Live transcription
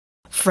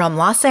From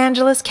Los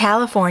Angeles,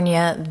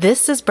 California,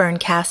 this is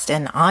Burncast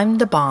and I'm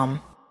the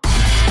bomb.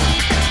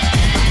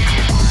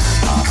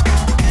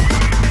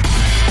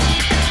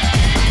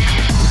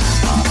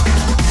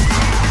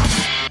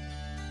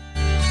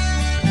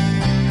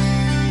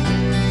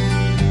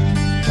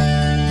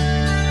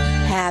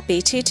 Happy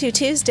Tutu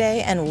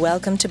Tuesday and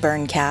welcome to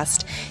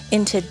Burncast.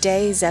 In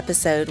today's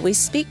episode, we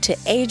speak to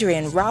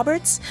Adrian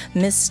Roberts,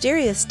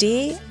 Mysterious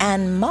D,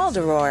 and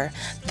Maldoror,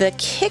 the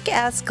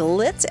kick-ass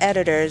glitz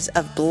editors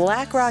of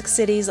Black Rock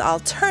City's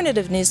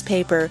alternative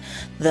newspaper,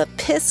 The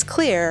Piss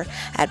Clear,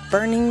 at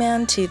Burning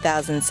Man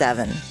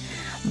 2007.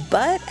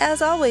 But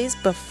as always,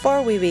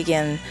 before we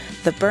begin,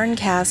 the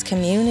Burncast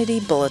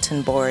Community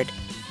Bulletin Board.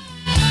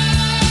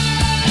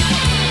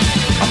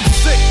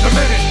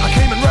 I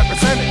came and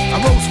represented.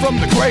 I rose from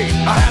the grave.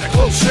 I had a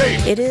close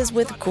shave. It is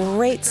with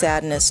great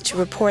sadness to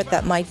report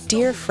that my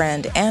dear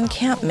friend and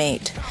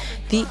campmate,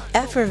 the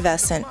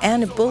effervescent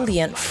and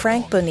ebullient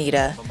Frank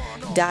Bonita,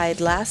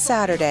 died last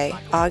Saturday,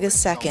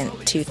 August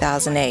 2nd,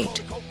 2008.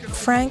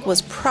 Frank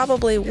was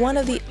probably one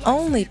of the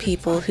only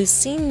people who's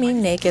seen me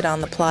naked on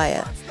the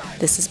playa.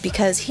 This is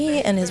because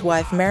he and his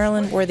wife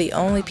Marilyn were the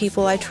only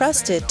people I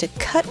trusted to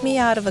cut me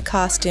out of a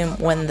costume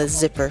when the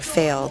zipper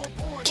failed.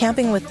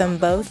 Camping with them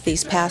both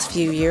these past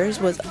few years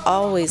was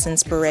always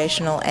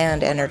inspirational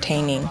and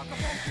entertaining.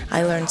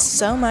 I learned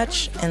so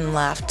much and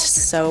laughed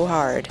so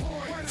hard.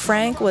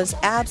 Frank was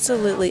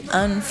absolutely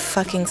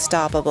unfucking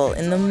stoppable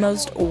in the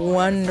most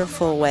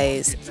wonderful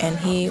ways, and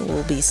he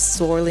will be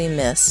sorely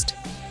missed.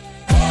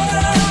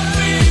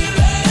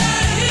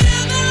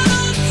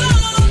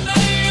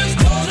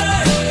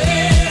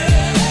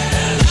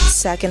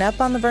 Second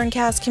up on the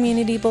Burncast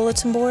Community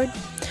Bulletin Board,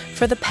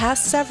 for the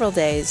past several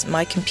days,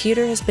 my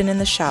computer has been in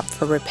the shop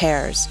for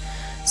repairs.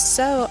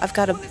 So I've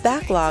got a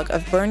backlog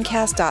of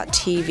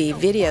Burncast.tv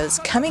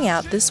videos coming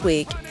out this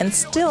week and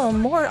still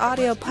more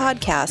audio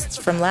podcasts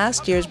from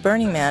last year's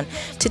Burning Man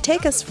to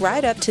take us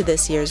right up to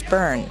this year's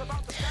Burn.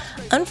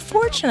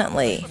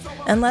 Unfortunately,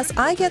 unless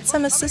I get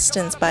some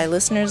assistance by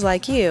listeners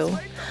like you,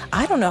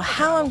 I don't know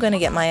how I'm going to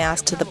get my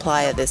ass to the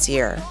playa this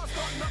year.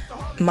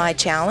 My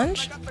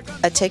challenge?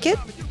 A ticket?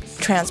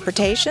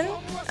 Transportation?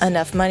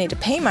 Enough money to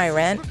pay my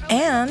rent,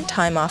 and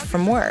time off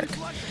from work.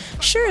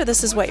 Sure,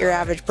 this is what your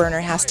average burner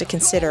has to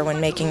consider when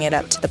making it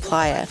up to the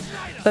playa,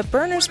 but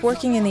burners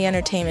working in the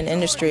entertainment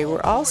industry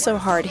were also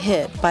hard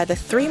hit by the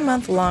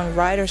 3-month-long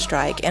writer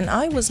strike, and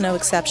I was no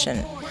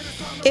exception.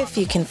 If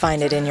you can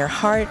find it in your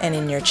heart and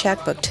in your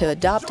checkbook to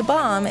adopt a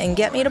bomb and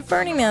get me to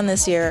Burning Man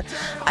this year,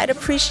 I'd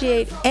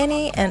appreciate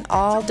any and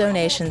all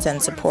donations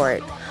and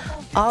support.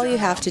 All you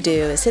have to do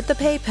is hit the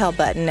PayPal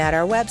button at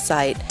our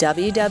website,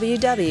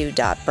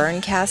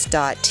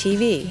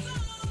 www.burncast.tv.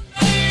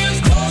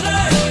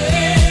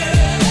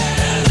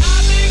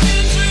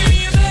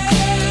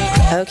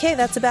 Okay,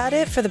 that's about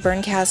it for the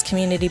Burncast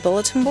Community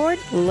Bulletin Board.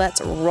 Let's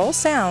roll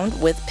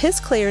sound with Piss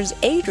Clear's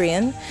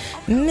Adrian,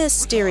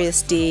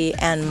 Mysterious D,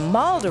 and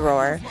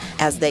Maldoror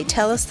as they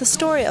tell us the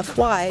story of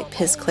why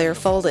Piss Clear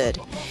folded.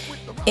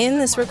 In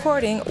this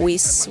recording, we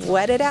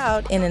sweated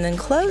out in an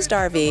enclosed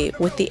RV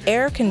with the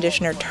air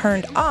conditioner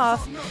turned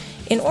off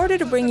in order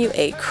to bring you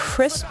a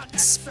crisp,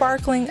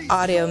 sparkling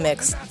audio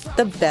mix,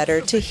 the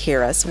better to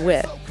hear us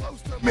with.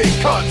 When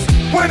it's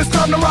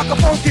time to rock a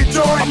funky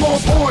joint, I'm on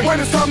point. When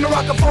it's time to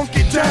rock a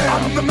funky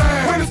jam, I'm the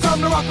man. When it's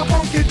time to rock a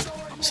funky.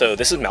 So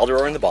this is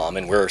Maldoror and the Bomb,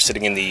 and we're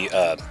sitting in the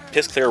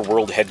Piss Clear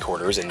World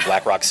headquarters in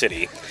Black Rock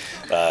City,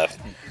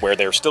 where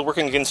they're still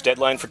working against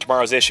deadline for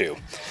tomorrow's issue.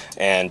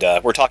 And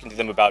we're talking to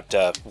them about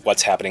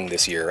what's happening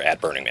this year at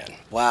Burning Man.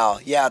 Wow,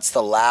 yeah, it's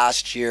the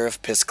last year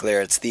of Piss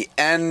Clear. It's the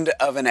end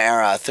of an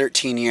era,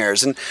 13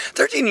 years. And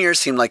 13 years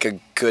seemed like a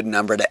good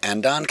number to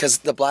end on, because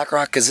the Black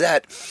Rock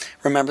Gazette,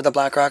 remember the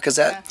Black Rock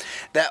Gazette? Yeah.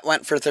 That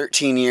went for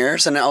 13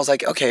 years, and I was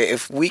like, okay,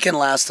 if we can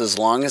last as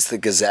long as the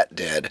Gazette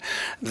did,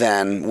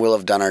 then we'll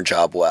have done our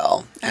job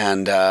well.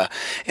 And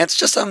it's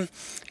just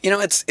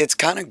it's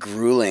kind of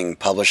grueling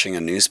publishing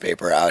a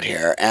newspaper out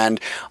here. And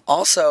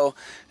also,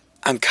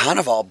 I'm kind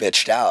of all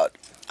bitched out.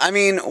 I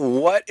mean,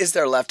 what is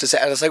there left to say?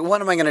 I was like,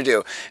 what am I going to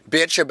do?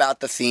 Bitch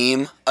about the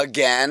theme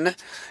again?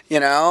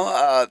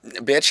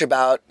 Bitch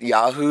about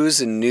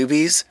yahoos and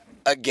newbies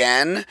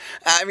again?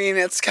 I mean,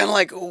 it's kind of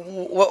like,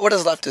 what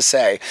is left to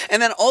say?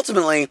 And then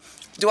ultimately,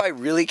 do I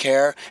really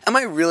care? Am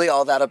I really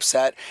all that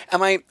upset?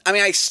 I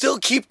still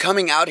keep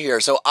coming out here,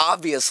 so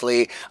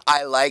obviously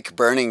I like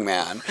Burning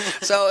Man.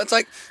 So it's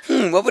like,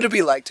 what would it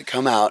be like to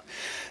come out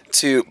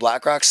to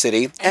Black Rock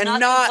City and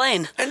not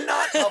complain, and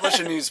not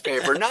publish a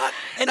newspaper, not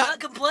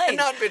complain, and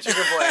not bitch and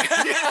complain.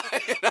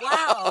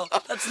 Wow,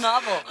 that's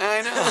novel.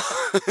 I know.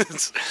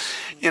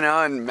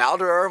 And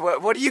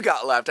Maldoror, what do you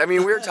got left? I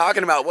mean, we were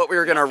talking about what we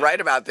were going to write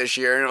about this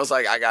year, and it was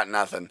like, I got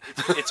nothing.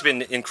 It's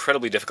been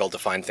incredibly difficult to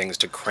find things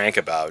to crank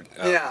about.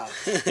 Yeah.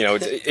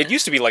 It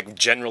used to be like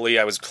generally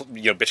I was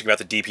bitching about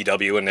the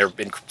DPW and their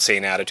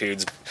insane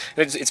attitudes.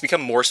 And it's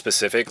become more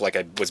specific. Like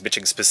I was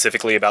bitching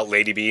specifically about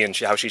Lady B and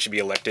how she should be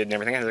elected and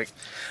everything. I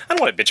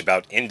don't want to bitch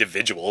about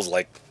individuals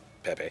like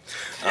Pepe.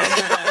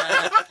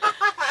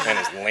 and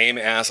his lame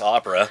ass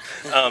opera.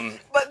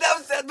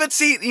 But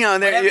see, you know,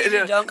 Whatever you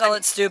do, don't call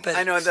it stupid.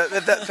 I know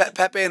the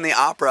Pepe and the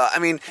opera. I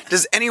mean,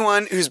 does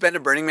anyone who's been to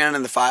Burning Man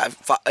in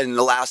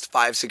the last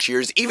 5-6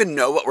 years even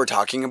know what we're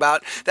talking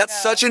about?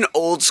 That's such an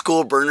old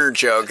school Burner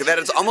joke that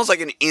it's almost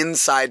like an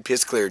inside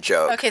Piss Clear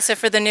joke. Okay, so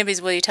for the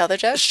newbies, will you tell the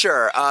joke?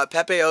 Sure.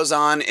 Pepe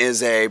Ozon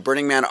is a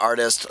Burning Man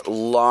artist,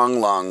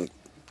 long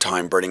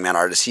time Burning Man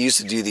artist. He used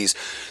to do these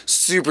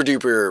super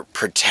duper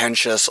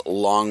pretentious,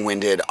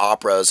 long-winded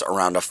operas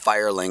around a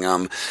fire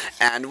lingam,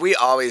 and we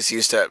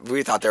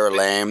thought they were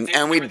lame,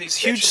 and we these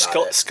huge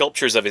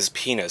sculptures of his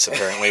penis.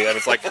 Apparently, and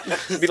it's like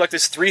it'd be like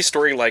this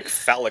 3-story like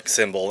phallic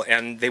symbol,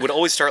 and they would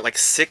always start like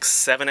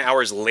 6-7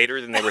 hours later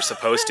than they were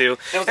supposed to.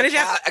 And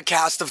a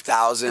cast of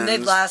thousands. And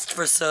they'd last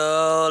for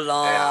so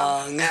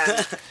long. Yeah.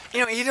 And,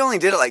 he only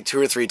did it like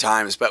 2 or 3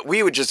 times, but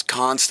we would just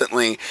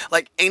constantly,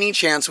 like any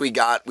chance we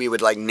got, we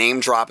would like name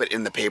drop it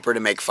in the paper to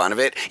make fun of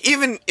it,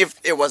 even if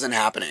it wasn't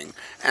happening.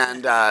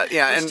 And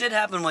Which did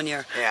happen one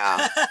year.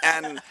 Yeah,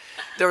 and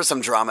there was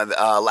some drama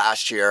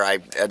last year. I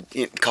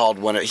called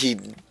he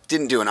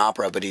didn't do an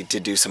opera, but he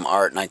did do some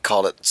art, and I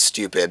called it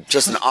stupid.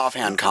 Just an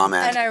offhand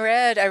comment. And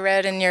I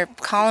read in your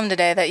column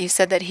today that you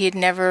said that he had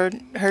never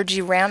heard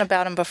you rant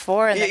about him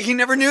before. And he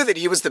never knew that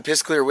he was the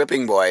Piss Clear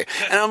whipping boy.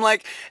 And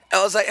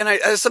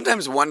I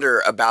sometimes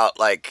wonder about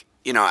like,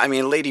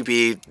 Lady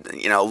B,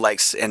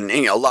 likes, and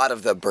a lot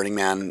of the Burning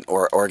Man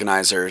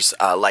organizers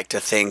like to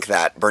think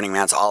that Burning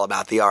Man's all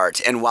about the art.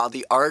 And while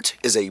the art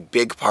is a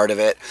big part of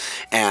it,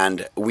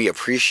 and we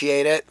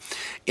appreciate it,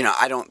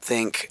 I don't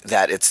think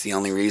that it's the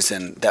only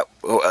reason that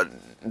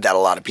a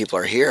lot of people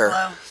are here.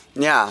 Hello.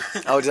 Yeah.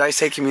 Oh, did I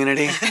say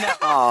community? No.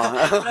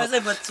 Oh. But I was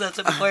like, that's what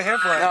people are here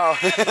for. No.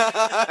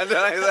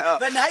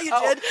 But now you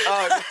did.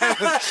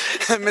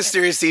 Oh.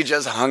 Mystery C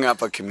just hung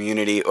up a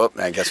community. Oh,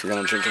 I guess we're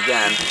going to drink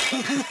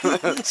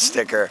again.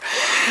 Sticker.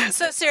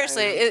 So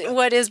seriously,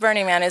 what is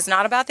Burning Man? Is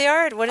not about the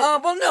art? What?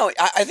 Well, no.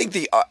 I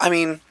think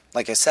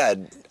like I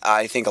said,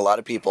 I think a lot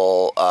of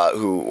people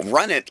who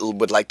run it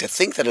would like to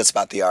think that it's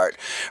about the art.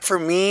 For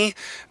me,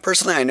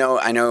 personally, I know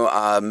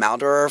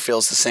Maldor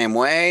feels the same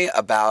way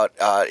about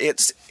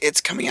it's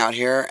coming out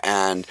here,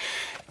 and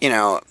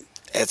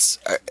it's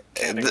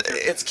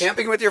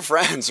camping with your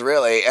friends,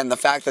 really, and the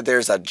fact that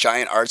there's a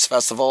giant arts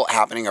festival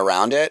happening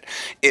around it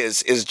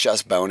is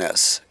just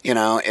bonus.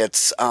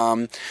 It's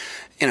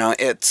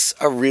it's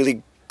a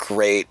really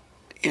great.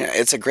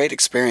 It's a great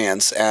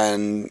experience,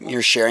 and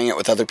you're sharing it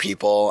with other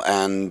people,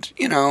 and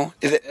and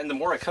the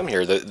more I come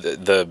here,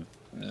 the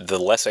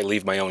less I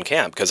leave my own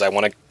camp, because I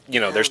want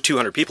to. There's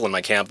 200 people in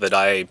my camp that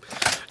I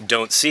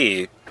don't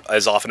see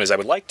as often as I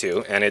would like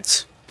to, and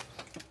it's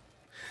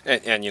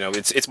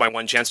my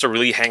one chance to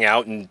really hang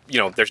out, and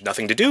there's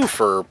nothing to do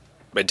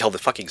until the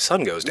fucking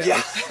sun goes down.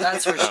 Yeah,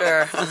 that's for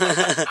sure.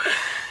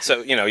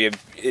 So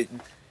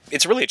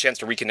it's really a chance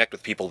to reconnect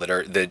with people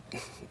that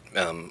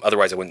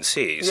otherwise I wouldn't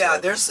see. So. Yeah,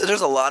 there's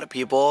a lot of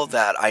people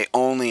that I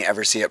only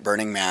ever see at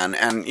Burning Man,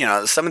 and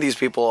some of these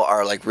people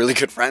are like really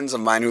good friends of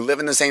mine who live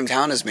in the same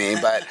town as me,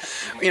 but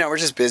we're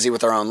just busy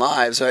with our own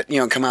lives. But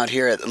come out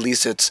here, at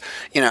least it's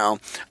I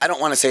don't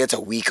want to say it's a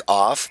week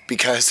off,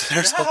 because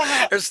there's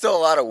still a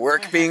lot of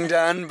work being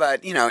done,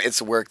 but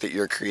it's work that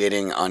you're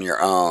creating on your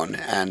own,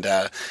 and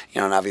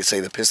and obviously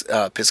the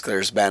Piss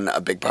Clear's been a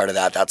big part of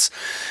that.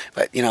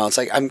 But it's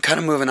like I'm kind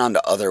of moving on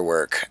to other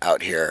work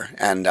out here,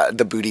 and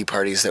the booty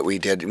parties that we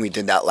did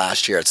that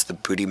last year. It's the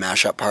booty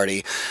mashup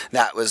party.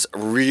 That was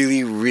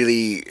really,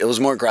 really. It was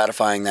more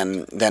gratifying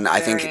than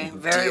I think D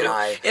and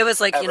I. It was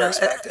like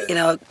expected.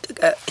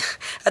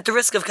 At the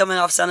risk of coming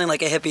off sounding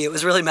like a hippie, it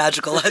was really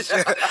magical last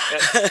year.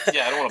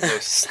 Yeah, I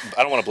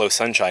don't want to blow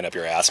sunshine up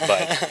your ass,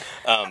 but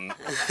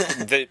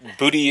the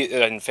booty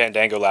and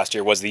Fandango last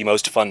year was the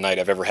most fun night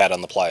I've ever had on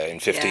the playa in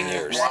 15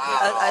 years.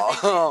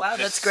 Wow,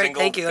 that's great.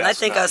 Thank you, and I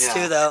think us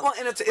too, though. Well,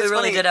 and it's we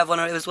really funny. did have one.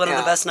 It was one of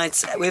the best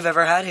nights we've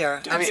ever had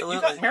here. Absolutely.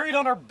 You got married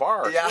on our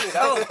bar. Yeah.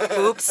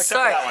 Oh, oops.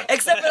 Sorry.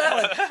 Except for that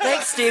one.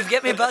 Thanks, Steve.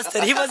 Get me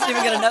busted. He wasn't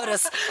even going to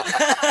notice.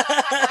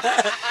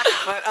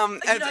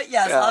 But,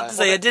 yes, I'll have to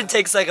say it did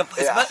take second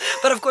place. Yeah.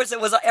 But of course, it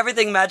was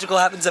everything magical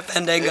happens at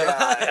Fandango.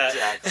 Yeah,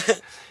 exactly.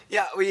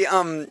 Yeah, we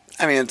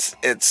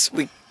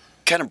we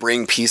kind of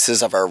bring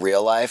pieces of our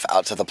real life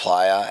out to the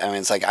playa. I mean,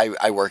 it's like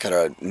I work at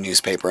a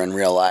newspaper in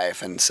real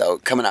life, and so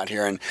coming out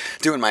here and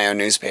doing my own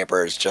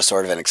newspaper is just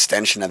sort of an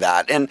extension of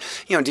that. And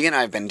Dee and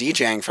I have been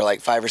DJing for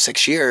like 5 or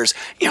 6 years.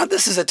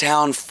 This is a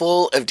town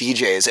full of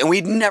DJs, and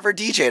we'd never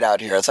DJed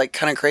out here. It's like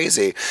kind of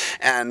crazy.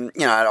 And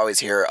I'd always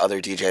hear other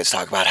DJs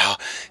talk about how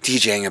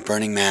DJing at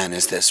Burning Man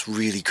is this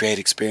really great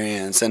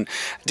experience, and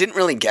didn't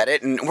really get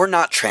it. And we're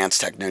not trance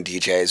techno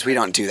DJs. We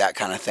don't do that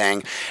kind of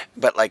thing.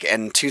 But like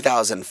in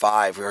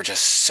 2005, we were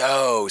just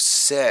so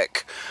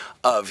sick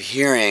of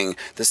hearing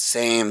the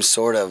same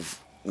sort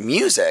of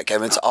music. I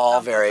mean, it's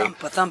all very and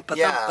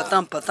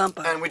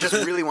we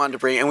just really wanted to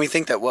bring, and we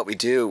think that what we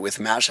do with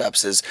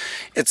mashups is,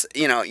 it's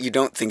you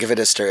don't think of it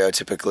as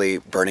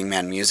stereotypically Burning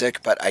Man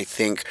music, but I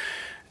think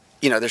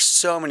there's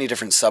so many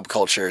different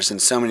subcultures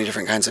and so many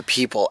different kinds of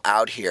people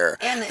out here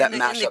that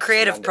match the up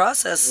creative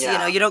process.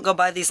 Yeah. You don't go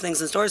buy these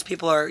things in stores.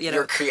 People are,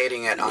 you're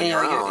creating it on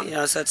your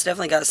own. So it's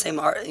definitely got the same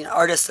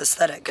artist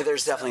aesthetic.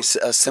 There's definitely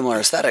a similar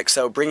aesthetic.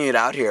 So bringing it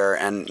out here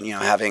and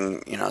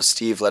having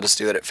Steve let us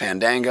do it at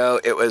Fandango,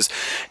 it was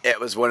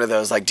one of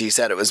those, like Dee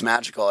said, it was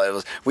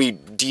magical. We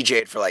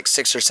DJ'd for like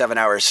 6 or 7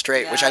 hours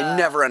straight, which I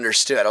never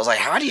understood. I was like,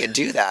 how do you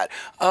do that?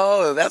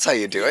 Oh, that's how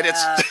you do it.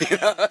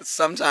 It's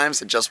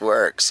sometimes it just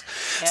works.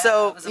 Yeah,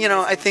 so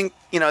I think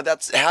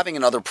that's having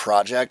another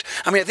project.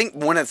 I mean, I think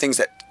one of the things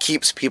that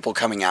keeps people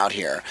coming out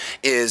here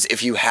is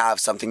if you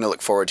have something to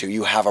look forward to,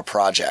 you have a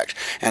project,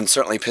 and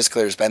certainly Piss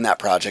Clear's been that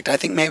project. I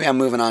think maybe I'm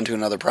moving on to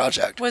another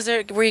project.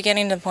 Were you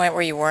getting to the point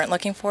where you weren't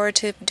looking forward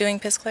to doing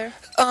Piss Clear?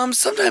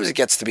 Sometimes it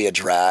gets to be a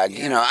drag.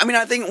 I mean,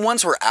 I think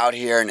once we're out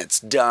here and it's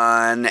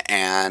done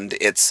and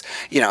it's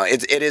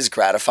it is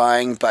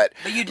gratifying, but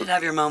you did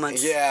have your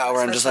moments. Yeah,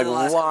 where I'm just like,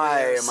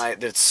 why am I?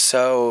 It's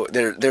so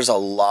there's a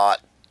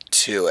lot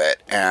to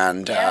it,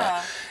 and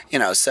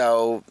it's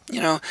so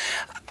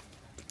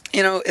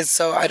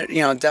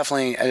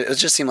definitely it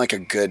just seemed like a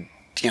good,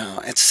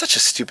 it's such a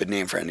stupid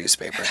name for a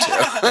newspaper too.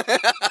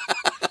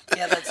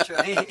 Yeah, that's true.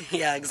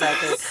 Yeah,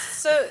 exactly.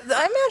 So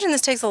I imagine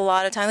this takes a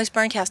lot of time. At least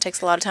Burncast takes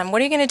a lot of time. What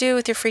are you going to do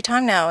with your free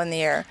time now in the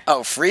year?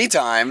 Oh, free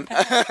time?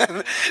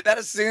 That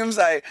assumes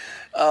I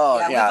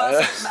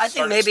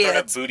think maybe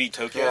it's Booty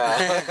Tokyo.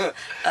 Yeah.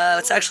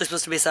 it's actually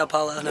supposed to be Sao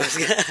Paulo. No,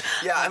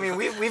 yeah, I mean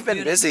we've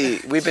been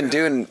busy. We've been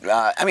doing.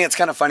 I mean, it's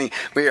kind of funny.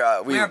 We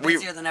are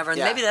busier than ever.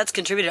 And maybe that's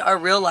contributed. Our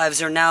real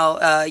lives are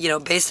now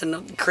based in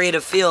the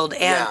creative field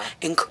and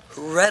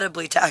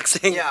incredibly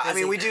taxing. Yeah, I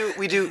mean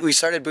we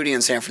started Booty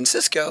in San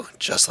Francisco,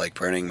 just like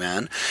Burning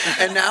Man,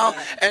 and now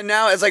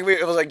it's like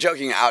it was like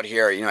joking out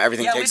here.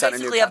 Everything takes on a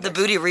new. We basically have the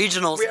Booty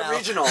regionals. We have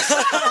regionals.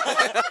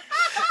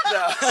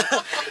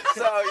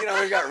 so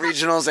we've got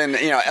regionals in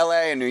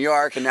L.A. and New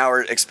York, and now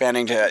we're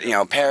expanding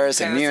to Paris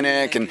and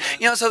Munich, and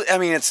so I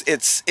mean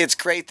it's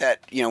great that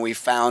we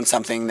found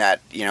something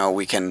that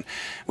we can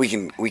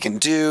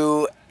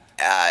do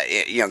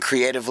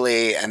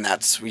creatively, and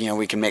that's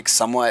we can make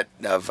somewhat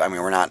of. I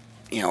mean, we're not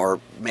we're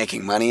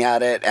making money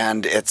at it,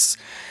 and it's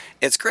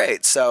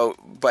great. So,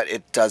 but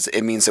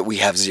it means that we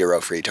have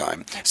zero free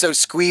time. So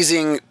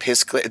squeezing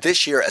Piss Clear,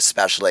 this year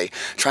especially,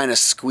 trying to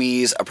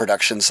squeeze a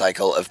production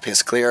cycle of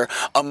Piss Clear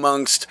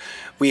amongst,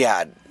 we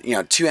had,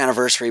 2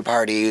 anniversary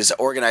parties,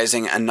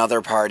 organizing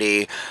another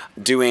party,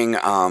 doing,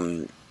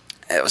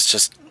 it was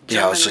just,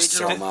 it was just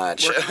so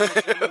much.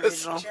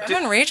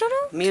 Doing regional?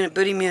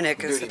 Booty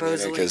Munich is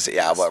supposedly. Munich is,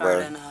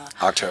 we're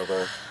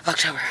October.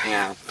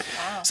 Yeah.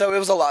 Wow. So it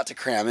was a lot to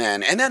cram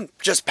in. And then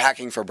just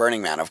packing for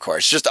Burning Man, of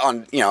course. Just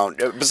on,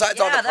 besides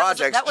all the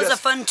projects. That was a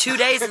fun 2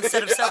 days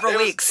instead of several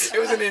weeks. It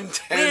was an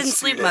intense. We didn't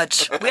sleep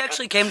much. We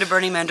actually came to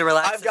Burning Man to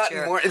relax. I've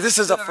gotten more. This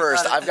is a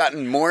first. I've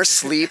gotten more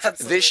sleep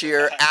this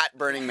year at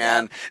Burning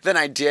Man than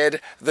I did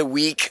the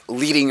week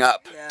leading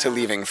up to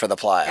leaving for the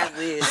Playa. At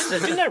least.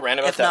 Didn't I rant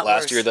about that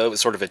last year, though? It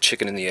was sort of a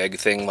chicken and the egg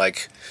thing.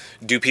 Like,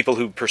 do people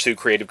who pursue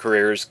creative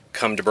careers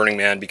come to Burning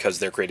Man because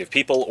they're creative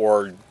people,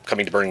 or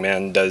coming to Burning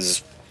Man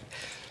does,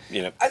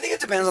 I think it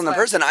depends on the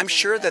person. I'm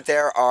sure that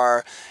there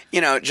are,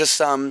 just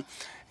some,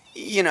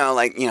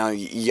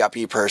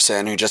 yuppie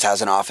person who just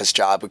has an office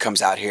job who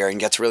comes out here and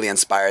gets really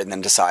inspired and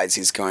then decides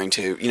he's going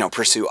to,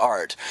 pursue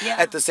art. Yeah.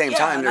 At the same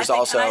time, there's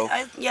also...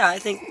 I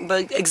think,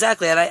 but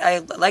exactly, and I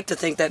like to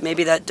think that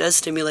maybe that does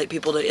stimulate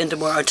people into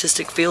more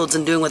artistic fields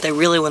and doing what they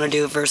really want to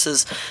do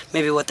versus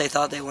maybe what they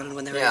thought they wanted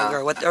when they were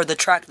younger, or the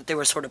track that they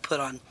were sort of put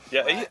on.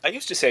 Yeah, I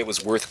used to say it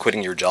was worth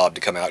quitting your job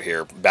to come out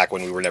here back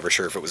when we were never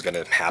sure if it was going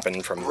to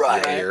happen from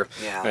year to year.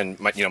 Yeah. And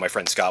my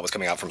friend Scott was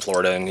coming out from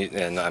Florida,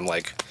 and I'm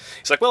like,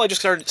 he's like, well, I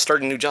just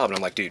started a new job, and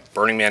I'm like, dude,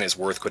 Burning Man is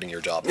worth quitting your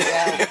job.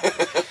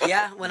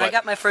 Yeah. When I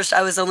got my first,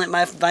 I was only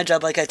my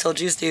job, like I told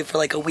you, Steve, for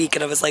like a week,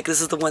 and I was like,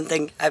 this is the one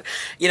thing I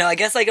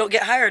guess I don't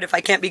get hired if I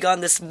can't be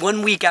gone this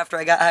 1 week after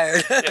I got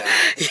hired.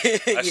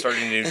 I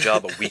started a new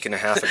job a week and a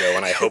half ago,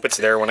 and I hope it's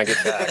there when I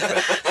get back.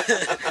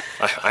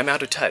 But I'm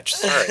out of touch.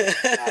 Sorry.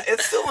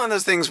 It's still one of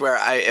those things where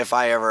if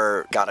I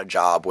ever got a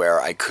job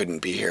where I couldn't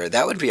be here,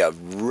 that would be a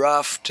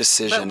rough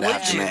decision to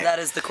have to make. That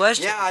is the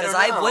question. Yeah, because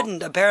I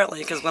wouldn't,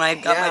 apparently, because when I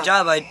got my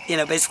job, I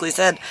basically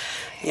said,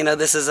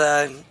 this is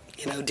a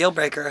deal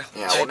breaker.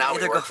 Yeah, well, now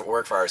we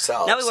work for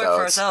ourselves. Now we work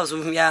for ourselves.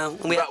 Yeah.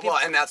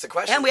 And that's the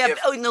question. And we have,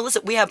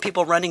 listen, we have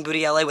people running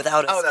Booty LA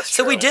without us. Oh, that's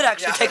true. So we did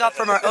actually take off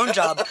from our own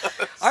job.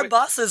 Our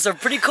bosses are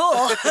pretty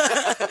cool.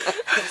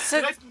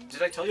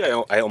 Did I tell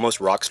you I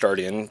almost rock starred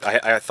in?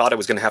 I thought I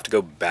was going to have to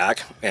go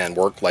back and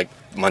work like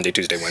Monday,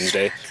 Tuesday,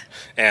 Wednesday,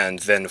 and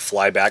then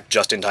fly back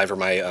just in time for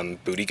my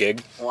Booty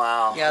gig.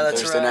 Wow. Yeah,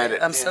 that's right.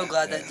 I'm so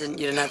glad that you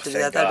didn't have to do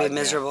that. That'd be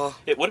miserable.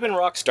 It would have been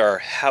Rockstar.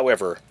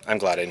 However, I'm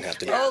glad I didn't have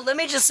to do it. Oh, let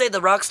me just say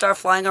the Rockstar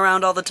flying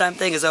around all the time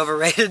thing is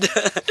overrated.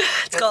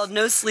 It's called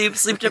no sleep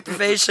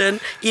deprivation,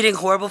 eating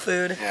horrible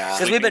food. Yeah.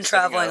 Because we've been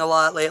traveling a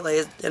lot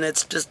lately, and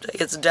it's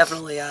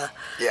definitely yeah,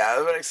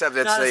 but except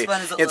it's not as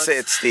fun as it looks.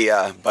 it's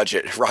the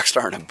budget Rockstar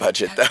star on a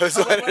budget, though. Is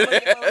what What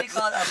do we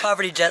call it? A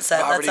poverty jet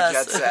set. Poverty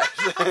That's jet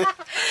us. set.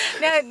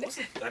 Now,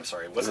 I'm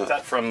sorry, wasn't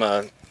that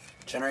from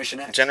Generation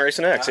X.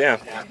 Generation X?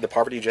 Yeah, the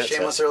poverty jet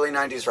Shameless set. early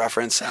 90s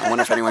reference. I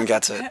wonder if anyone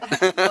gets it.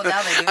 Well,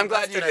 now they do. I'm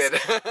glad you did.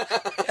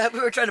 We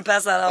were trying to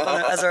pass that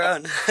off as our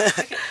own.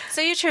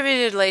 so you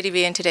attributed Lady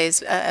B in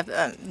today's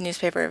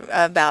newspaper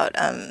about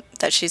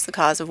that she's the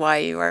cause of why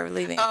you are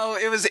leaving. Oh,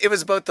 it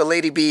was both the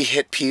Lady B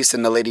hit piece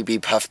and the Lady B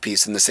puff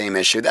piece in the same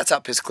issue. That's how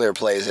Piss Clear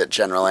plays it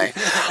generally.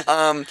 We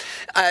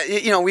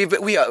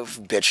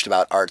have bitched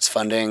about arts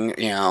funding.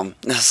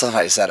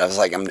 Somebody said, I was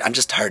like, I'm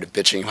just tired of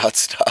bitching about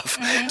stuff.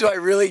 Do I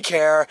really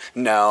care?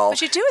 No.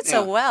 But you do it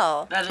so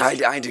well.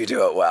 I do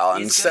it well,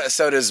 and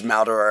so does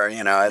Maldor.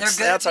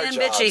 That's our and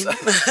job. bitchy.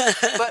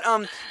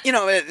 But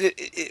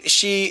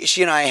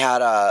she and I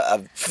had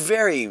a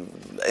very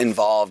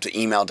involved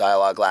email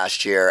dialogue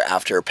last year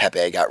after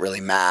Pepe got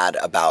really mad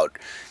about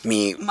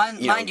me.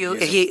 Mind you,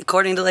 he,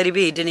 according to Lady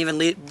B, didn't even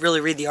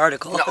really read the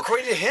article. No,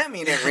 according to him,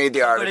 he didn't read the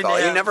According article.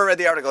 to He him. never read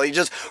the article. He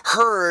just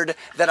heard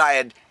that I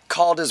had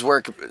called his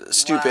work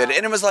stupid,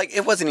 and it was like,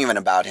 it wasn't even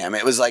about him.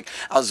 It was like,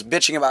 I was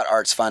bitching about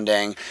arts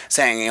funding,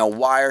 saying,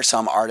 why are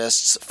some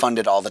artists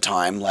funded all the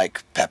time,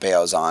 like Pepe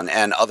Ozon,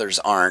 and others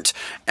aren't,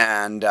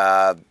 and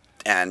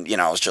it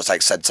was just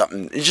like, said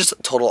something, it's just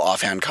a total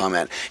offhand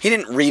comment. He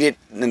didn't read it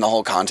in the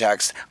whole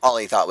context. All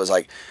he thought was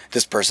like,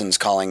 this person's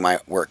calling my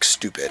work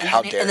stupid.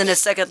 How dare And then he? his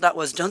second thought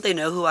was, don't they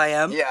know who I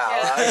am?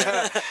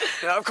 Yeah.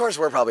 Of course,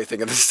 we're probably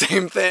thinking the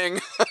same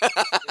thing.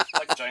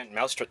 Like a giant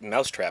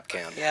mousetrap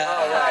camp. Yeah.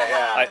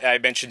 Right, yeah. I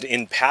mentioned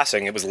in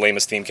passing it was the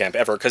lamest theme camp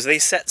ever because they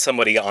set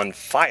somebody on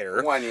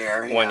fire 1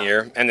 year. one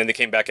year, and then they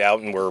came back out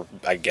and were,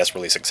 I guess,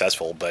 really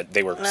successful, but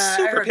they were I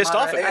super heard pissed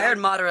off at moderate- I me. heard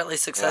moderately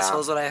successful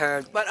is what I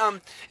heard. But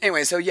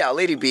anyway, so yeah,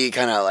 Lady B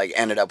kind of like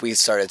ended up.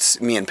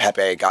 Me and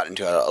Pepe got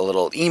into a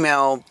little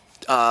email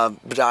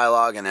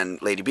dialogue, and then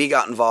Lady B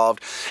got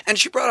involved, and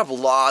she brought up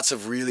lots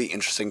of really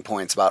interesting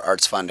points about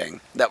arts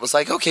funding. That was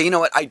like, okay, you know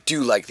what? I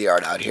do like the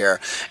art out here,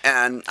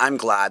 and I'm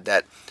glad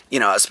that.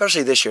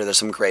 Especially this year, there's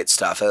some great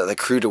stuff. The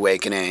Crude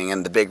Awakening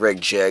and the Big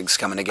Rig Jigs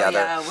coming together.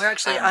 Yeah, we're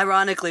actually,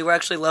 ironically,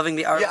 loving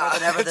the art more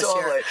than ever this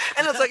year.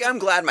 And it's like, I'm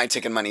glad my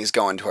ticket money's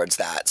going towards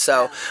that.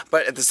 So,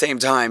 but at the same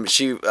time,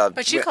 she...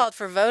 But you called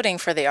for voting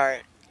for the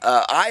art.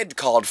 I'd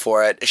called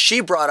for it. She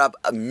brought up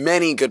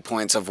many good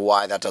points of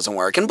why that doesn't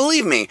work. And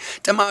believe me,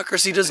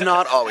 democracy does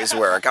not always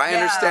work. I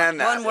understand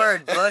that. One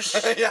word, Bush.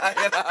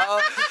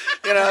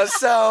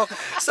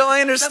 So I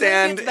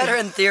understand. It's better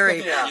in theory.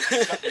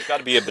 You've got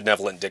to be a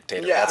benevolent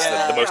dictator. Yeah. That's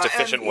the most Yeah,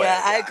 efficient and- way.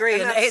 Yeah, I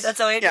agree. And hey, that's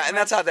how and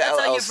that's how the That's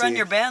how you've LLC run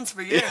your bands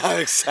for years. Yeah,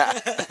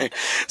 exactly.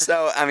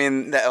 So, I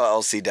mean, the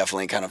LLC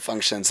definitely kind of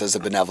functions as a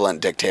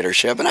benevolent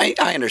dictatorship, and I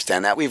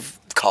understand that. We've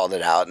called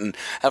it out, and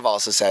I've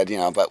also said,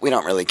 but we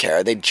don't really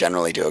care. They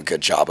generally do a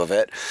good job of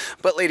it.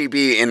 But Lady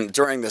B,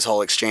 during this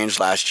whole exchange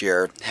last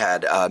year,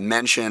 had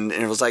mentioned,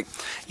 and it was like,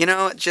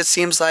 it just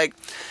seems like,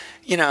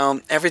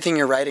 everything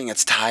you're writing,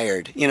 it's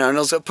tired, and it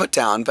was a put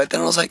down. But then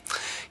I was like,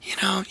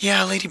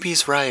 yeah, Lady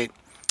B's right.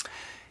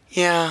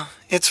 Yeah,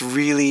 it's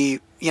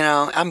really,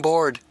 I'm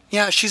bored.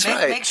 Yeah, she's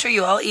right. Make sure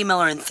you all email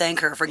her and thank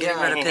her for getting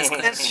rid of Piss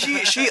Clear.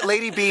 And she,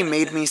 Lady B,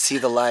 made me see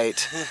the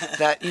light.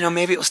 That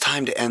maybe it was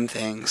time to end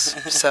things.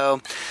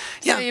 So,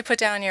 yeah. So you put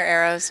down your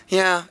arrows.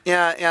 Yeah.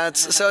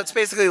 It's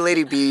basically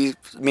Lady B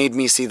made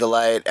me see the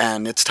light,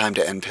 and it's time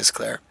to end Piss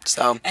Clear.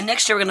 So. And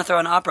next year we're going to throw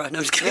an opera. No,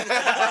 I'm just kidding.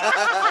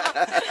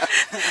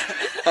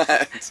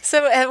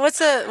 So what's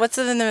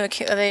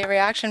the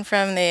reaction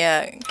from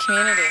the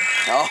community?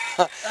 Oh.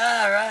 All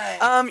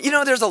right.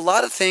 There's a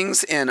lot of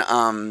things in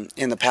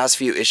the past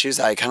few issues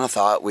I kind of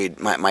thought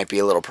might be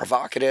a little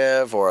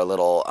provocative or a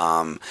little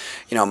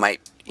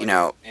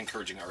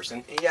Encouraging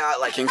arson. Yeah,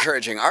 like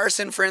encouraging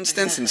arson, for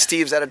instance, in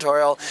Steve's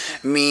editorial.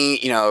 Me,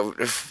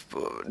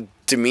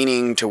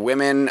 demeaning to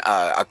women,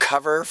 a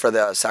cover for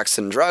the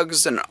Saxon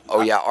Drugs and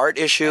art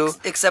issue.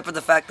 Except for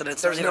the fact that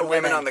there's no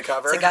women on the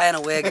cover. It's a guy in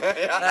a wig.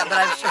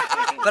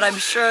 but I'm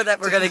sure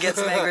that we're going to get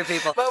some angry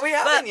people. But we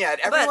haven't yet.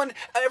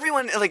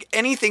 Everyone, like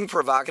anything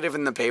provocative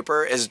in the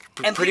paper has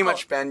pretty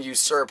much been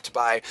usurped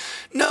by,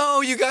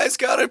 no, you guys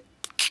gotta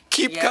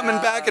keep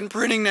coming back and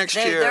printing next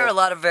year. There are a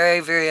lot of very,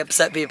 very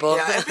upset people.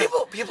 Yeah, and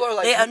people are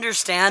like... They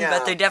understand,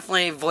 but they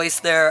definitely voice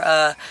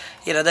their,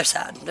 they're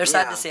sad. They're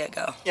sad to see it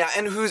go. Yeah,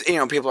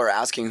 and people are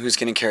asking who's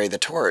going to carry the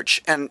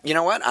torch. And you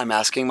know what? I'm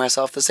asking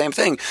myself the same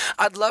thing.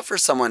 I'd love for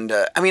someone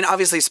to... I mean,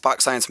 obviously,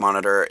 Spock Science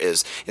Monitor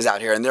is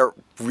out here, and they're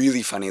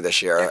really funny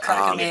this year. They're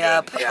cracking me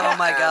up. Yeah. Oh,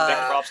 my God. Big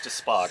props to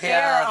Spock.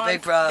 Yeah,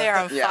 big props. They're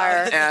on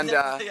fire.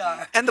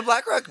 Yeah, and the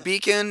Black Rock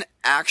Beacon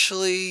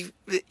actually,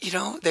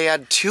 they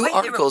had two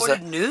articles. They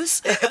reported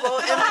news?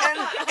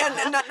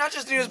 and not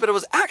just news, but it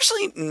was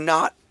actually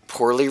not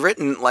poorly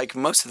written like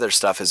most of their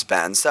stuff has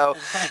been. So,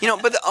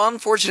 but the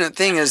unfortunate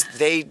thing is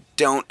they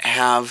don't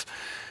have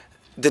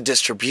the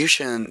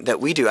distribution that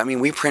we do. I mean,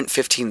 we print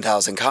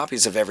 15,000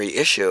 copies of every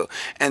issue,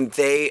 and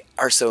they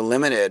are so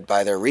limited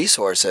by their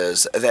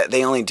resources that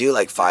they only do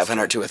like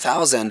 500 to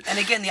 1,000. And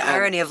again, the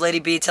irony of Lady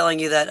B telling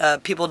you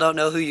that people don't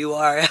know who you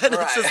are.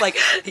 It's just like,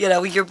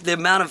 the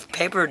amount of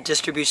paper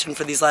distribution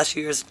for these last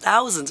few years,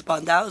 thousands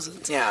upon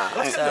thousands. Yeah.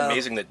 It's kind of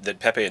amazing that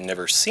Pepe had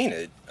never seen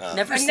it.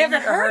 Never seen it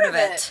or heard of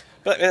it.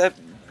 But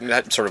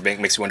that sort of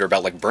makes you wonder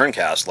about like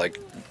Burncast, like,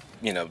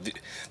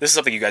 this is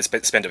something you guys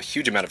spend a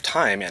huge amount of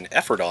time and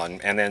effort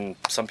on, and then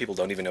some people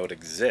don't even know it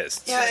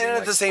exists. Yeah, and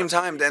at the same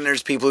time, then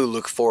there's people who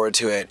look forward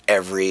to it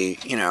every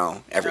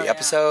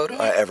episode,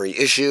 every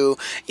issue.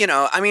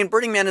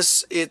 Burning Man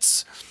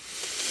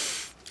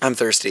I'm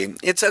thirsty.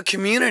 It's a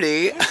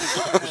community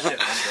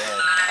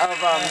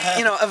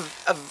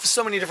of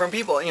so many different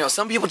people.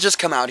 Some people just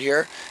come out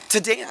here to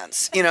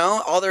dance.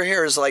 All they're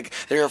here is they're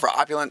here for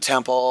Opulent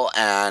Temple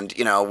and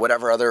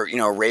whatever other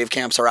rave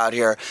camps are out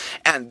here,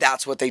 and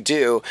that's what they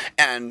do.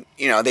 And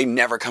they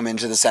never come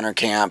into the center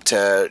camp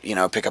to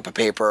pick up a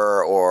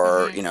paper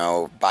or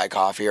buy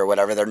coffee or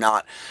whatever. They're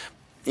not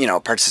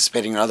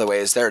participating in other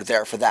ways. They're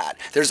there for that.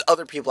 There's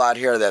other people out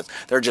here that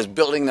they're just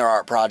building their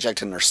art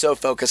project and they're so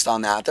focused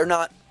on that. They're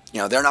not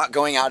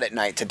going out at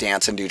night to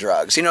dance and do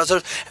drugs. So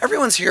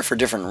everyone's here for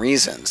different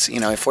reasons.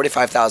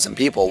 45,000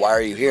 people, why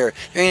are you here?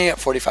 You're going to get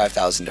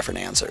 45,000 different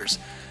answers.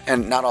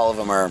 And not all of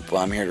them are,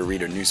 well, I'm here to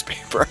read a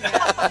newspaper.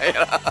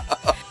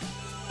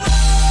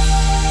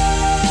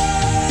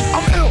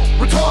 I'm ill,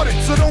 retarded,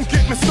 so don't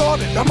get me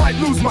started. I might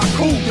lose my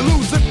cool, you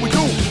lose if we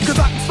do. Cause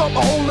I can stomp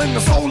a hole in the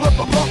soul of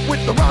a punk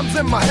with the rhymes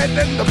in my head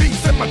and the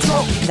beats in my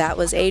trunk. That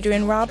was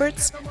Adrian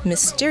Roberts,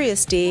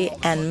 Mysterious D,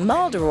 and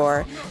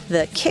Maldoror,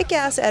 the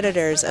kick-ass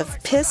editors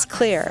of Piss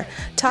Clear,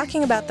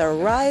 talking about the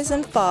rise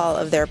and fall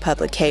of their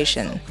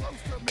publication.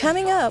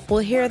 Coming up, we'll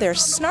hear their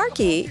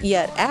snarky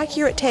yet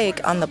accurate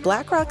take on the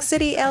Black Rock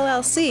City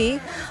LLC,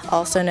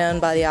 also known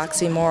by the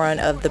oxymoron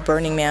of the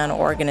Burning Man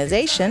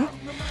organization,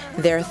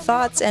 their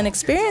thoughts and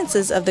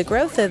experiences of the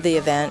growth of the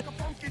event,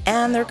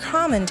 and their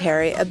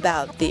commentary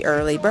about the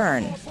early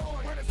burn.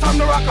 Time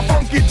to rock a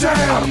funky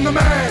jam, I'm the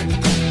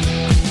man.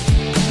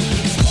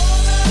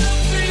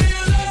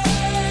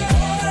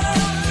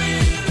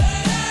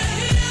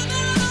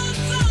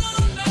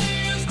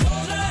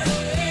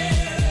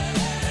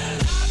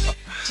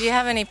 Do you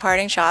have any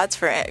parting shots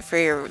for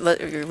your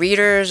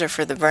readers or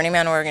for the Burning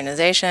Man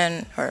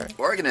organization or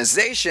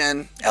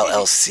organization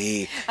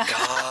LLC?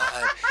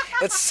 God,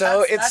 it's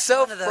so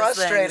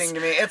frustrating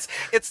to me. It's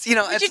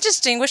Could you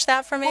distinguish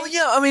that for me? Well,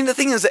 yeah. The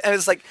thing is,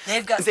 it's like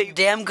they've got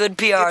damn good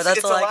PR.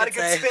 That's all I can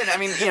say. It's a lot of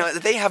good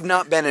spin. They have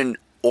not been an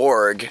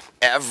org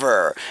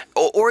ever.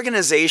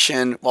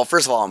 Organization, well,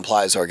 first of all,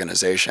 implies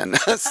organization.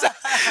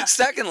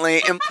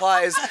 Secondly,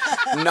 implies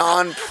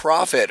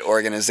non-profit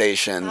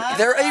organization.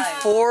 They're a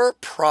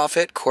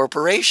for-profit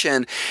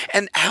corporation,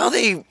 and how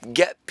they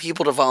get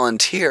people to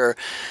volunteer,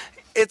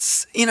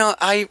 it's,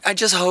 I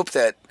just hope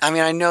that,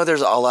 I know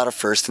there's a lot of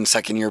first and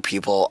second year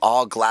people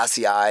all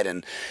glassy-eyed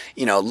and,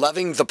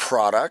 loving the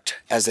product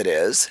as it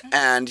is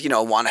and,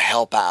 want to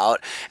help out.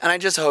 And I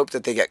just hope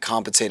that they get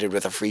compensated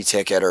with a free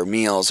ticket or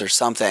meals or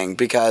something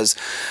because,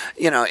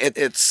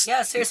 it's...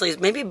 Yeah, seriously.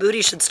 Maybe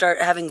Booty should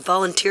start having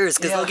volunteers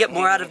because they'll get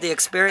more out of the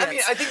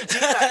experience. I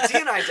think Dee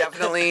and I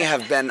definitely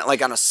have been,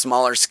 on a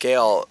smaller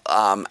scale.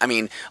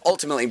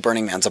 Ultimately,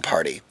 Burning Man's a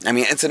party.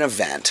 It's an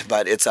event,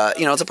 but it's a,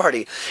 it's a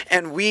party.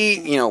 And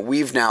we're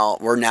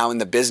now in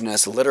the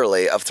business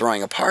literally of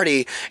throwing a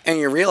party, and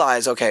you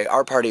realize, okay,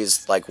 our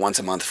party's once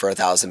a month for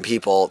 1,000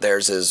 people.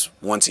 Theirs is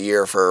once a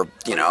year for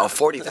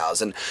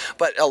 40,000.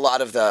 But a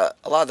lot of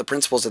the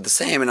principles are the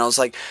same. And I was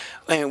like,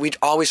 we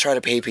always try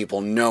to pay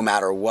people no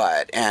matter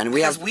what, and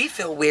we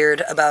feel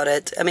weird about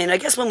it. I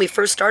guess when we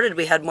first started,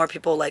 we had more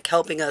people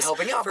helping us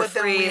out for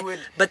free.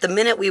 But the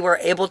minute we were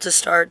able to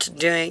start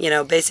doing,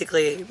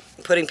 basically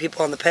putting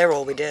people on the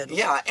payroll, we did.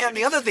 Yeah, and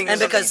the other thing is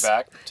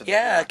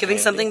giving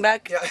something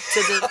back to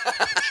the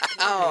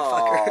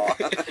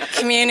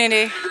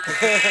community.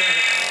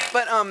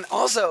 But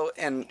also,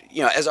 and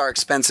as our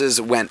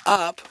expenses went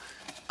up,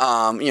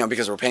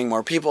 because we're paying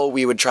more people,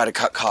 we would try to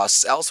cut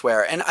costs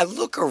elsewhere. And I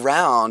look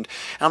around,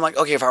 and I'm like,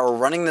 okay, if I were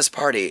running this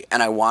party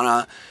and I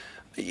want to,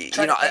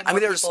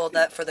 there's people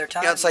that for their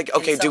time. Yeah, it's like,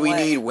 okay,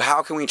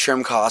 how can we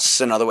trim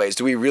costs in other ways?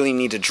 Do we really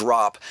need to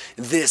drop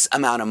this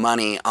amount of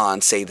money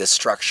on, say, this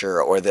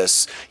structure or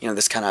this,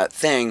 this kind of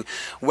thing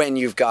when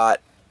you've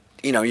got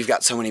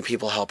so many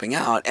people helping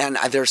out? And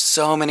there's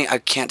so many, I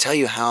can't tell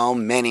you how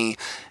many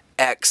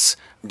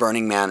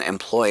Burning Man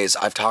employees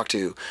I've talked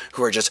to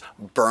who are just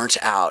burnt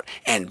out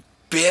and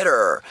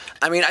bitter.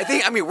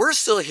 We're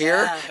still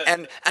here,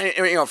 and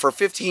for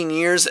 15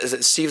 years,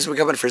 Steve's been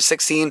coming for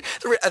 16.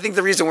 I think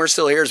the reason we're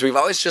still here is we've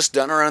always just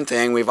done our own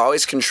thing. We've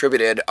always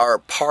contributed our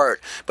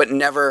part, but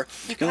never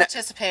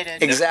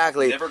participated.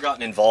 Exactly. Never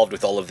gotten involved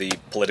with all of the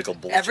political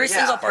bullshit. Every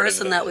single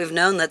person that we've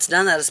known that's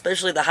done that,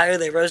 especially the higher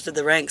they rose to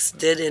the ranks,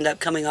 did end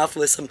up coming off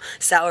with some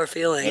sour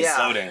feelings. Yeah.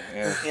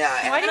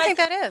 Why do you think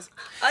that is?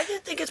 I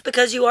think it's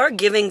because you are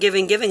giving,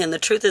 and the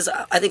truth is,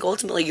 I think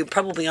ultimately you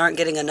probably aren't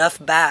getting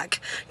enough back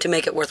to make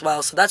make it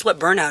worthwhile. So that's what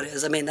burnout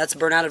is. I mean, that's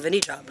burnout of any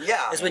job.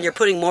 Yeah. Is when you're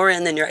putting more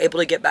in than you're able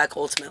to get back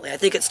ultimately. I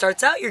think it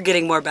starts out you're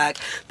getting more back,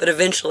 but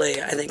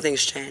eventually I think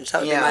things change.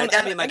 That would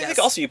be my I guess. think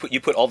also you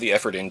put all the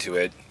effort into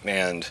it,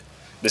 and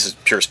this is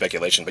pure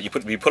speculation, but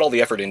you put all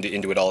the effort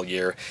into it all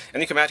year,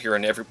 and you come out here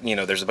and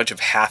there's a bunch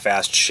of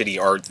half-assed shitty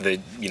art that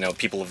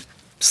people have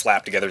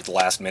slapped together at the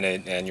last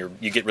minute, and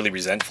you get really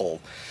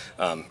resentful,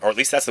 or at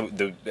least that's what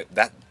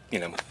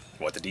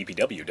the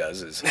DPW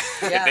does is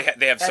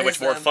they have so much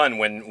more fun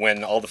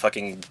when all the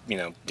fucking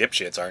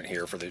dipshits aren't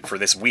here for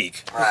this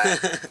week. Right.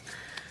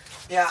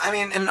 Yeah, I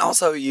mean, and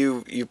also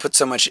you put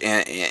so much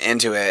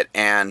into it,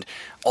 and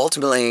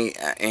ultimately,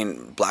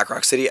 in Black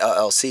Rock City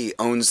LLC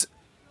owns.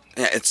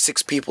 It's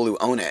 6 people who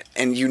own it,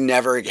 and you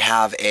never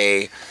have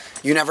a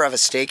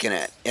stake in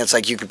it. It's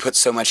like you could put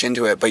so much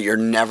into it, but you're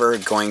never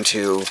going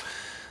to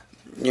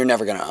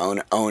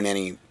own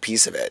any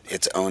piece of it.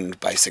 It's owned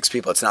by 6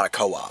 people. It's not a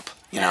co-op.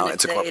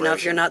 It's a corporation.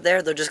 If you're not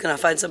there, they're just going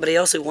to find somebody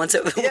else who wants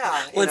it.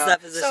 Wants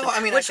that position. So,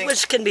 I mean,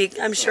 which can be,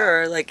 I'm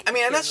sure, like. I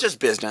mean, and that's just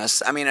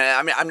business. I mean,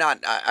 I'm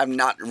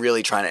not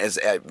really trying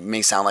to. It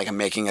may sound like I'm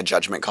making a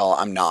judgment call.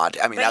 I'm not.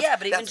 I mean, but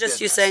even just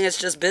business. You saying it's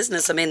just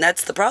business. I mean,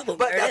 that's the problem.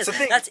 But that's the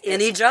thing. That's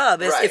any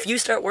job. Is if you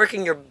start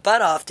working your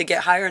butt off to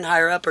get higher and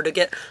higher up, or to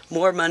get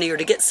more money, or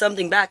to get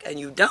something back, and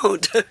you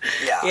don't.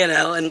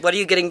 And what are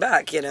you getting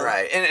back?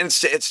 Right, and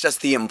it's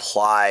just the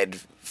implied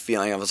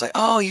feeling. I was like,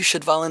 oh, you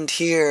should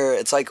volunteer.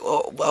 It's like,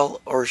 oh,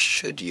 well, or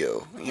should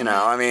you?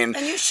 I mean...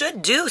 And you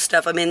should do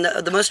stuff. I mean,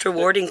 the most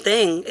rewarding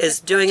thing is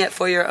doing it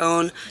for your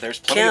own There's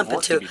plenty camp. of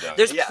work to be done.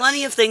 There's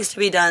plenty of things to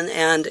be done,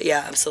 and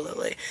yeah,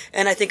 absolutely.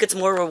 And I think it's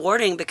more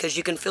rewarding because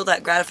you can feel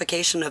that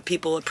gratification of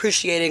people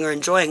appreciating or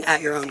enjoying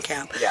at your own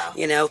camp. Yeah.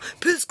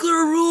 Piss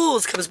Clear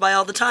Rules comes by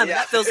all the time, and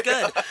that feels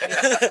good.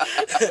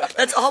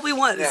 That's all we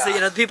want is,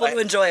 people to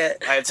enjoy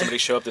it. I had somebody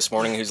show up this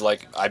morning who's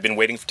like, I've been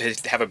waiting to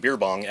have a beer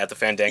bong at the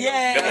Fandango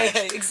Village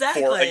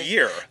exactly. for a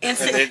year. And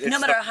no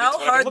matter how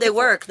hard they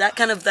work, that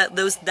kind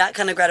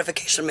of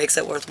gratification makes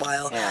it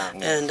worthwhile. Yeah.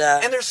 And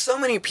there's so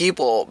many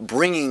people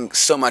bringing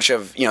so much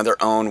of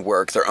their own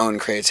work, their own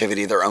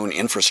creativity, their own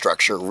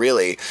infrastructure.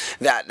 Really,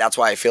 that's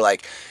why I feel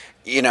like.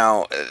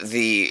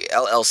 The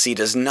LLC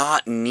does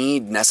not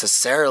need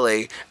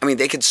necessarily. I mean,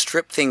 they could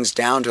strip things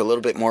down to a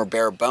little bit more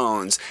bare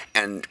bones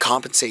and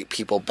compensate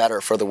people better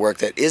for the work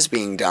that is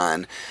being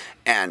done,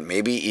 and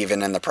maybe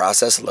even in the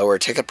process lower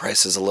ticket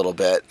prices a little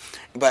bit.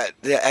 But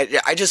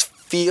I just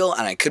feel,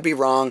 and I could be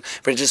wrong,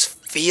 but it just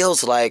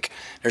feels like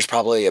there's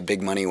probably a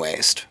big money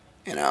waste.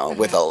 In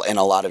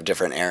a lot of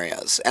different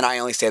areas. And I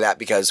only say that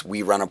because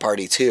we run a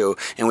party too,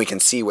 and we can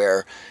see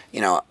where,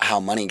 how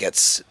money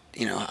gets,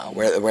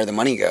 where the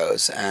money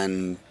goes.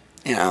 And,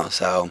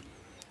 so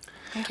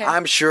Okay.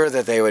 I'm sure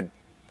that they would,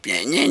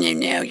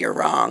 no, you're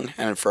wrong.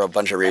 And for a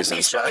bunch of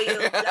reasons. Let me show you.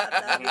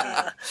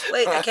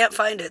 Wait, I can't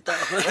find it though.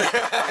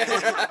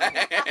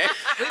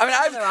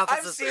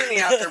 I've seen the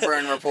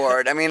Afterburn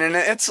report. I mean, and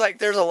it's like,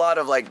 there's a lot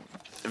of like,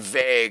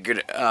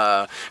 vague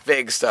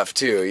stuff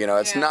too.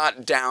 It's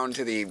not down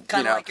to the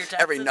like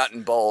every nut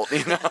and bolt.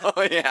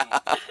 Yeah.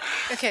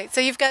 Okay,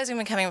 so you guys have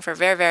been coming for a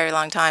very, very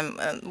long time.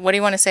 What do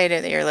you want to say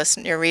to your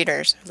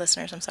listeners?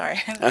 I'm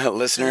sorry.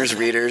 Listeners,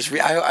 readers.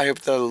 I hope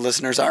the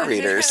listeners are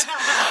readers.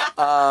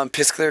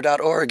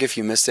 Pissclear.org if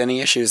you missed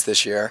any issues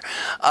this year.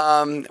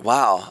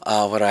 Wow.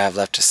 What do I have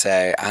left to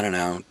say? I don't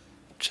know.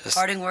 Just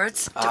Parting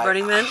words to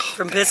Burning Man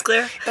from Piss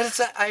Clear.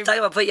 Talking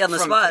about put you on the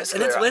spot,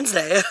 and it's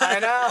Wednesday. I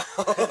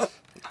know.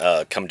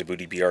 Come to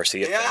Booty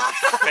BRC at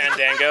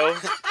Fandango,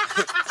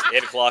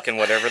 8 o'clock and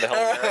whatever the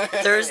hell.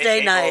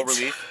 Thursday night,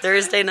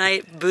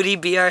 Booty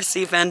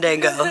BRC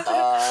Fandango.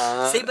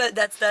 See, but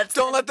that's.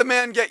 Don't let the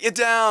man get you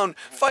down.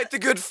 Fight the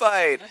good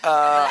fight.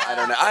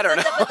 I don't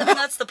know. But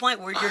that's the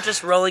point where you're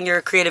just rolling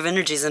your creative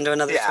energies into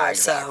another tour.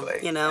 Exactly.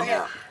 So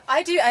Yeah.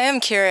 I am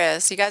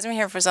curious. You guys have been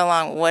here for so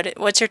long.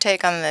 What's your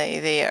take on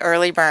the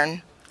early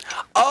burn?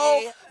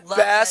 Oh,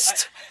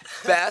 best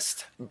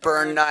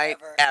burn night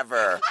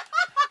ever.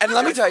 And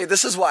let me tell you,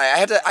 this is why I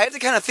had to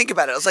kind of think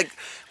about it. I was like,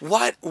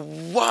 what?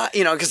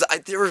 Because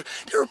there were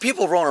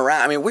people rolling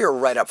around. I mean, we were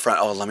right up front.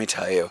 Oh, let me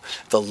tell you,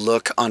 the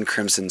look on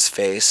Crimson's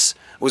face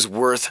was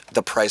worth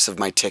the price of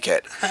my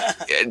ticket,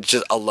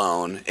 just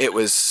alone. It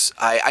was.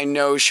 I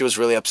know she was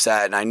really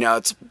upset, and I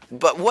know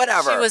but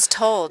whatever. She was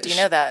told. You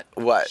know that.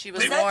 What? She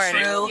was is that warned.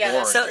 true?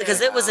 Yeah. So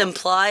because it was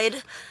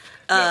implied.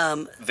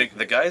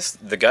 The guys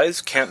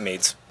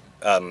campmates,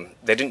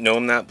 they didn't know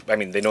him I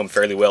mean, they know him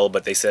fairly well,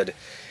 but they said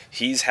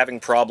he's having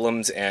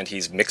problems and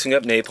he's mixing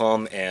up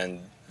napalm,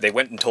 and they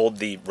went and told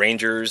the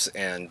Rangers,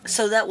 and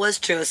So that was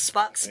true.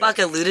 Spock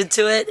alluded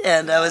to it,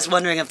 and I was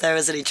wondering if there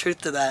was any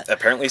truth to that.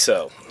 apparently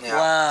so. Yeah.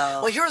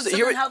 Wow. Well, How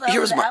the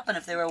hell would it happen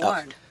if they were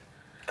warned?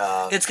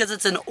 It's because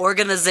it's an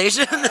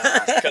organization.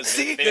 Because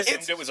See, they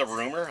assumed it was a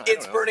rumor.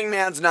 It's Burning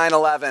Man's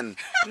 9/11.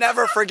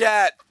 Never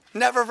forget.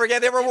 Never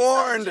forget. They were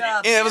warned.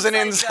 job. It was an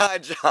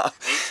inside job.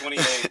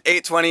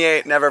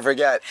 828. Never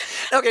forget.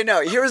 Okay,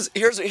 no.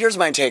 Here's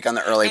my take on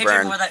the early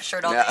Adrian burn. wore that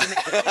shirt all Yeah.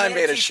 day. I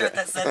made a t-shirt shirt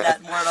that said that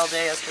and wore it all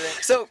day yesterday.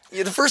 So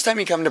the first time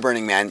you come to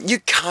Burning Man, you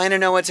kind of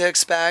know what to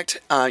expect.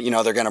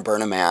 They're going to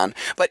burn a man.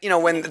 But,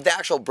 when the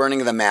actual burning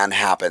of the man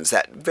happens,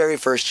 that very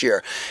first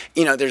year,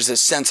 there's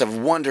this sense of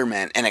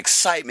wonderment and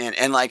excitement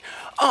and like,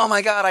 oh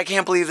my God, I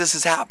can't believe this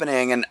is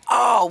happening. And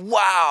oh,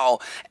 wow.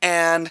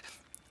 And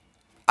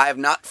I have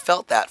not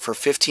felt that for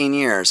 15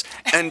 years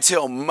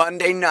until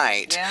Monday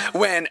night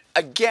when,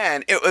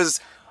 again, it was,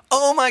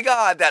 oh my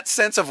God, that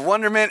sense of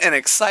wonderment and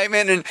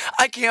excitement, and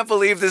I can't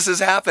believe this is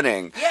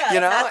happening. Yeah,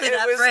 exactly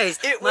that phrase.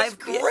 It was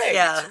great.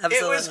 Yeah, absolutely.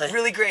 It was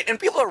really great. And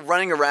people are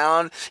running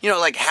around,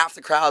 like half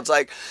the crowd's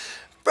like,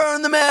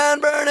 burn the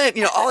man, burn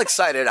it, all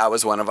excited. I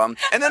was one of them.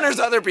 And then there's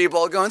other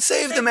people going,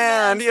 save the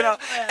man,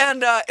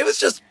 and it was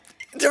just,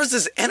 there was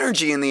this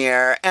energy in the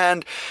air,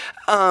 and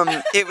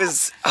it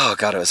was, oh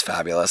God, it was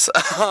fabulous.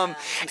 I'm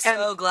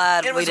so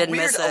glad we didn't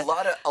miss it.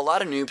 A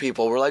lot of new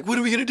people were like, what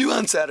are we going to do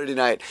on Saturday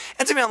night?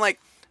 And to me, I'm like,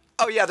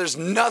 oh yeah, there's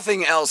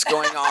nothing else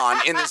going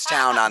on in this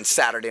town on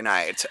Saturday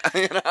night.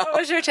 What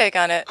was your take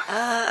on it?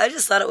 I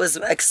just thought it was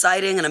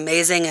exciting and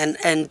amazing, and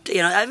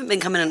I haven't been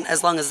coming in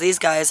as long as these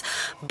guys,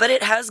 but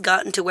it has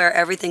gotten to where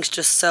everything's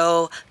just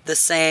so the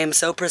same,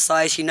 so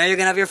precise. You're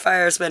gonna have your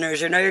fire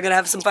spinners. You're gonna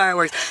have some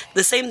fireworks.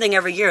 The same thing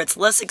every year. It's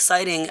less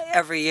exciting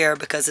every year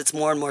because it's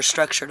more and more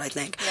structured, I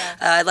think. Yeah.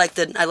 I like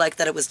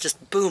that it was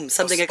just boom,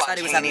 something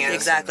exciting was happening.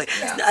 Exactly,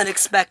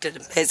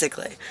 unexpected,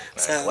 basically.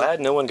 So Glad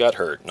no one got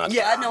hurt.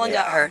 glad no one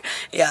got hurt.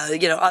 Yeah,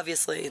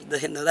 obviously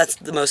that's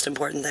the most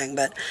important thing,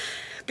 but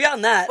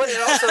beyond that. But it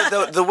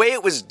also, the way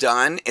it was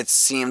done, it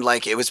seemed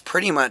like it was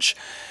pretty much.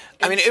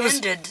 I mean, it was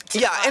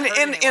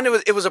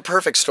it was a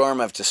perfect storm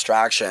of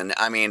distraction.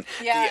 I mean,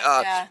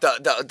 at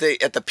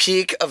the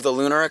peak of the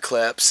lunar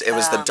eclipse, it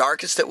was the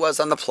darkest it was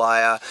on the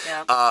playa.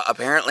 Yeah.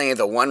 Apparently,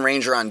 the one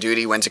ranger on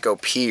duty went to go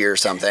pee or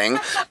something.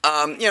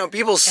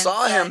 People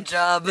saw him.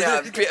 Job.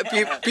 Yeah,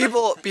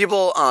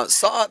 people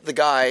saw the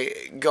guy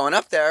going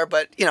up there,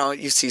 but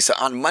you see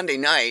on Monday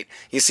night,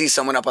 you see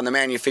someone up on the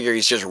man, you figure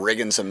he's just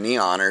rigging some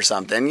neon or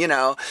something.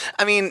 I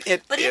mean,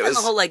 But it even was,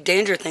 the whole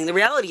danger thing. The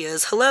reality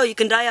is, hello, you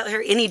can die out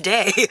here any day.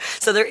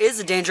 So there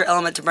is a danger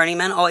element to Burning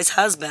Man, always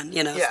has been,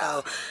 Yeah.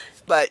 So.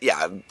 But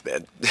yeah,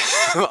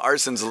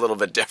 arson's a little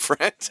bit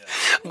different.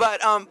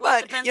 But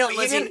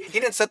he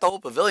didn't set the whole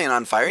pavilion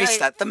on fire. He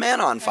set the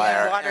man on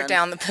fire. Watered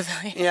down the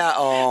pavilion. Yeah.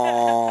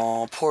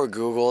 Oh, poor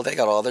Google. They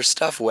got all their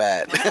stuff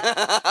wet. Is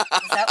that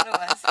what it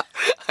was?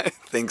 I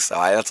think so.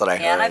 That's what I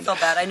heard. Yeah, and I felt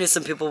bad. I knew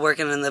some people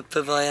working in the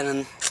pavilion,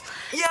 and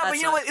yeah, but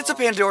you know not what? It's a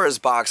cool. Pandora's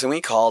box, and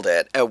we called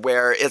it,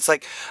 where it's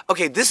like,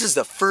 okay, this is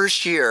the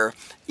first year,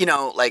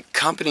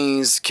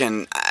 companies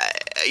can,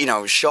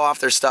 show off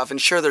their stuff, and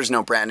sure, there's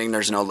no branding,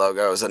 there's no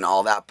logos and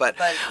all that, but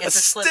it's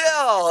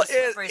still, a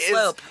slippery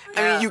slope.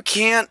 I mean, you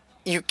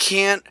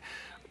can't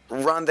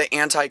run the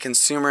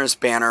anti-consumerist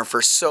banner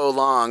for so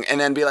long and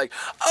then be like,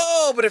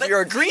 oh, but if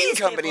you're a green these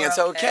company, people it's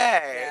are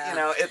okay.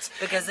 Yeah. It's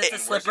because it's a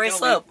slippery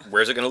slope.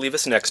 Where's it going to leave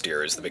us next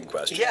year is the big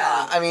question.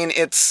 Yeah, I mean,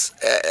 it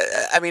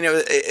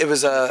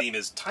was a. The theme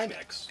is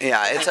Timex.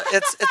 Yeah,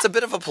 it's a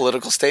bit of a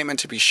political statement,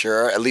 to be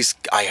sure. At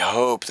least I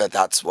hope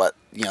that's what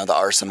the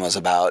arson was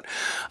about,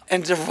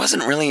 and there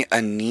wasn't really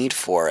a need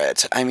for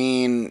it. I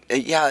mean,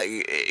 you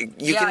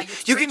can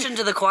preach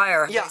into the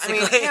choir. Yeah,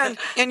 basically. I mean,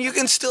 and you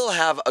can still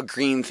have a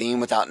green theme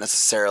without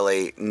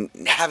necessarily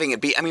having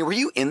it be. I mean, were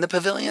you in the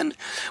pavilion?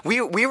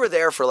 We were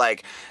there for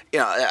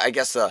I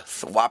guess the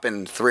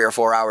whopping 3 or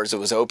 4 hours it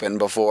was open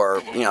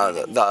before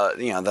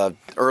the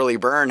early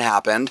burn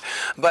happened,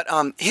 but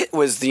it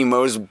was the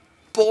most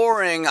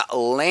boring,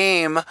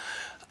 lame.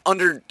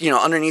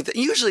 Underneath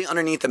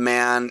the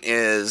man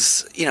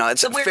is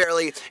it's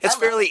fairly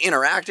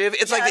interactive.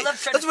 It's like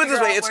let's put it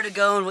this way, where to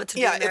go and what to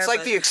do. Yeah, it's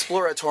like the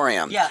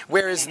exploratorium. Yeah.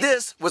 Whereas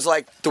this was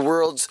like the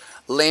world's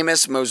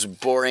lamest,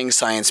 most boring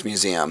science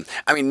museum.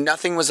 I mean,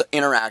 nothing was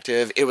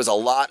interactive. It was a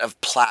lot of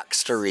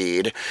plaques to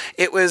read.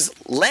 It was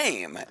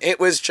lame. It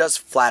was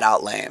just flat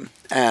out lame.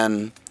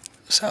 And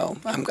so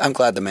I'm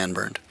glad the man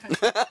burned.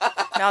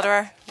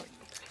 Maldor?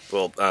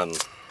 Well,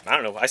 I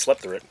don't know. I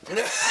slept through it.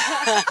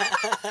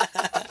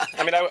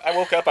 I mean, I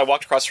woke up, I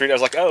walked across the street, I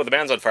was like, oh, the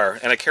man's on fire.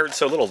 And I cared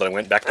so little that I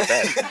went back to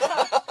bed.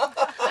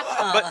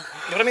 But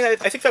I mean, I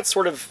think that's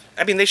sort of...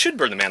 I mean, they should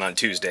burn the man on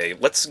Tuesday.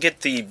 Let's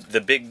get the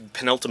big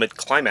penultimate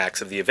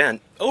climax of the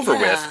event over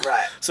with.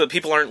 Right. So that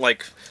people aren't,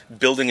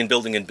 building and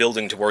building and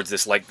building towards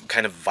this,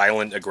 kind of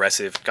violent,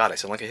 aggressive... God, I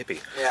sound like a hippie.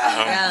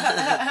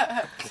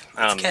 Yeah.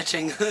 It's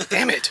catching.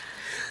 Damn it.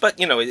 But,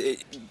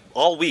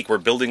 all week we're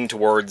building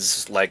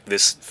towards,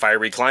 this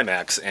fiery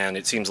climax, and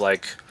it seems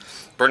like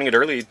burning it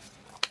early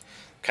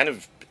kind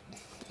of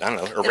I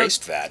don't know,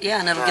 erased that. Yeah,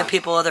 and it'll give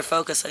people other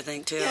focus, I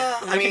think, too. Yeah,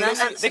 I mean,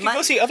 they can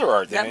go see other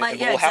art. That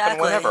might, it will happen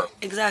whenever.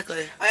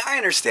 Exactly. I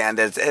understand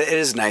that it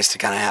is nice to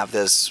kind of have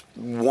this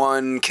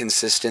one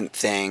consistent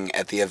thing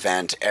at the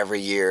event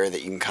every year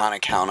that you can kind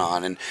of count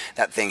on, and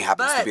that thing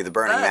happens to be the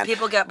Burning Man.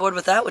 People got bored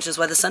with that, which is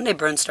why the Sunday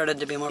burn started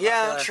to be more popular.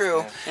 Yeah,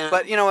 true. Yeah.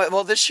 But you know what?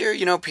 Well, this year,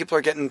 people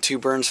are getting 2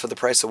 burns for the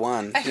price of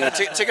 1.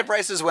 Ticket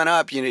prices went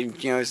up. You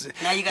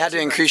had to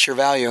increase your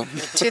value.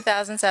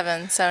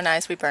 2007, so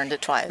nice we burned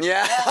it twice.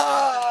 Yeah.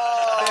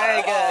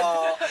 Very good.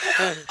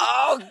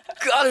 Oh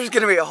God, there's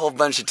gonna be a whole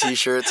bunch of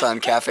T-shirts on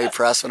Cafe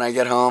Press when I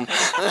get home.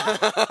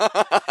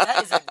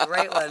 That is a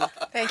great one.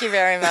 Thank you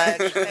very much.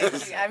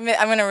 Thank you.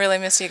 I'm gonna really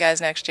miss you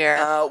guys next year.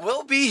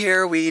 We'll be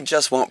here. We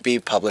just won't be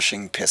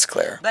publishing Piss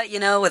Clear. But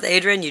with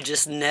Adrian, you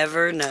just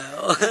never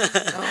know.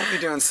 I'll be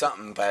doing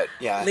something, but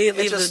yeah,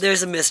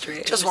 there's a mystery.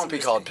 It just won't be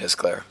called Piss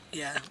Clear.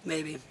 Yeah,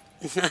 maybe.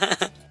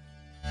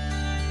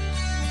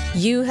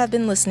 You have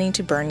been listening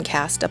to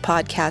Burncast, a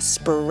podcast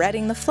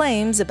spreading the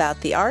flames about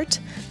the art,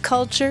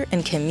 culture,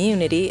 and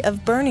community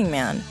of Burning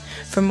Man.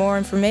 For more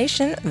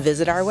information,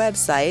 visit our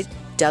website,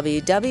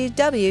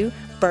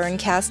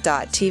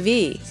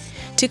 www.burncast.tv.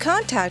 To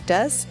contact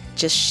us,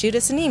 just shoot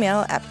us an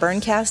email at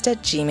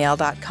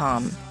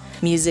burncast@gmail.com.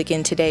 Music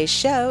in today's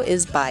show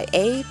is by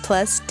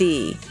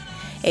A+D.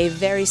 A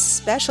very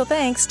special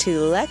thanks to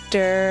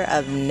Lecter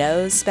of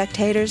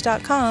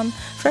NoSpectators.com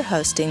for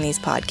hosting these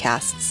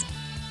podcasts.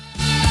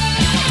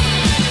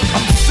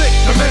 I'm sick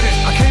the minute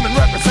I came and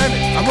represented.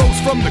 I rose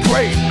from the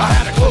grave, I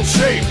had a close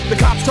shave. The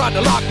cops tried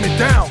to lock me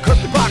down, cause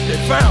the rock they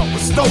found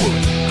was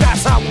stolen.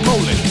 That's how I'm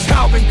rolling.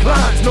 Calvin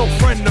Klein's no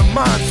friend of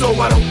mine, so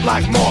I don't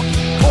like Mark.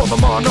 Call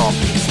them on off,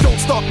 don't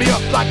start me up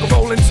like a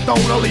Rolling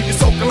Stone. I'll leave you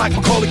soaking like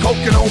Macaulay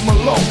Culkin on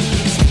Malone.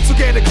 So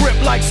get a grip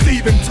like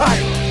Steven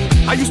Tyler.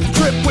 I used to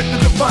trip with the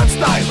Divine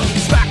Styler.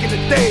 Back in the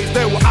days,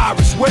 there were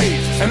Irish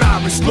waves and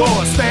Irish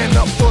laws. Stand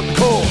up for the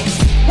cause.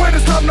 When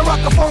it's time to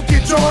rock a funky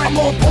joint, I'm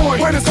on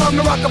point. When it's time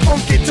to rock a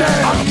funky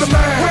jam, I'm the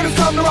man. When it's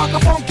time to rock a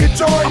funky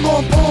joint, I'm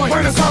on point.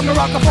 When it's time to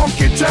rock a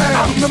funky jam,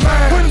 I'm the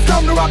man. When it's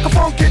time to rock a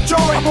funky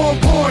joint, I'm on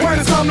point. When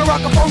it's time to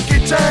rock a funky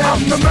jam,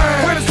 I'm the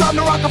man. When it's time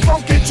to rock a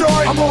funky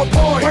joint, I'm on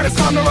point. When it's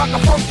time to rock a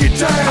funky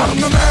jam, I'm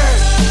the man.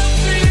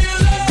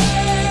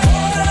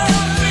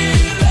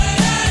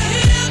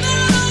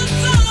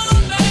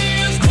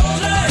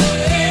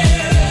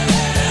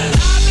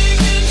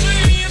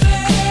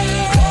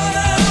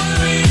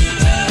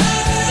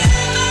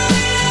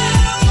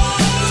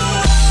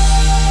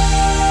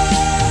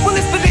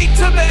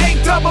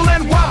 Double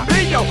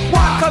N-Y-B-O.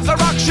 Why? Cause I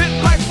rock shit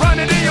like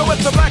Ronnie Dio.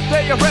 It's a black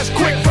day of rest.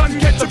 Quick, run,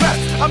 get your best.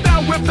 I'm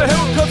down with the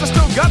hill cause I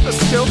still got the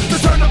skill to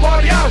turn the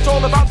party out. It's all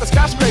about the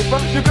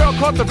skyscraper. Your girl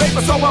caught the vapor,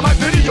 so I might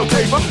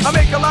videotape her. I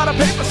make a lot of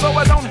paper so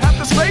I don't have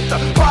to scrape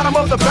the bottom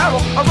of the barrel.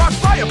 I rock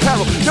fire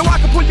apparel. Yo, I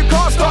can pull your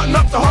car starting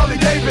up the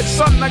Harley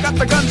Davidson. I got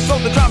the gun so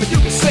the drama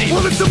you can save.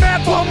 Well, it's a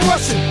mad bomb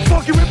Russian.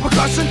 Funky with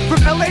percussion.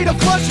 From LA to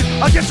Flushing.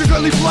 I get your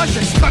girlie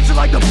blushing. Cut you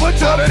like the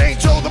butcher. But it ain't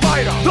Joe the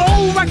Biter. The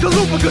old record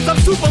looper cause I'm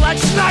super like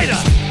Snyder.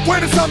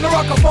 When it's time to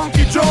rock a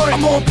funky joint,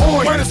 I'm on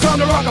point. When it's time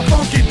to rock a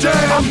funky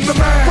jam, I'm the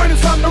man. When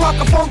it's time to rock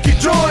a funky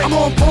joint, I'm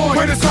on point.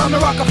 When it's time to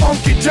rock a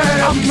funky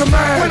jam, I'm the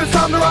man. When it's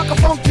time to rock a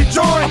funky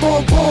joint, I'm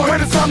on point.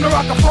 When it's time to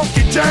rock a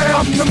funky jam,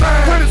 I'm the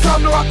man. When it's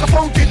time to rock a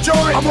funky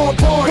joint, I'm on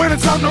point. When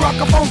it's time to rock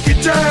a funky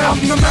jam,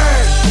 I'm the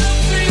man.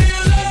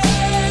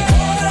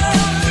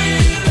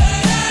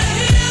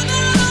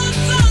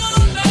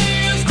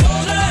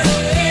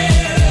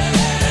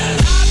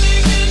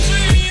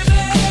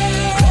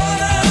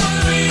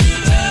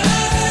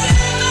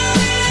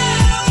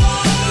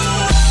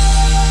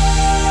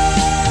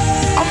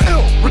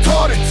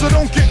 So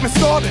don't get me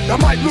started, I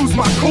might lose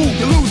my cool.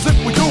 You lose if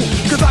we do,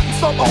 cause I can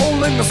stomp a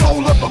hole in the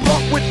soul of a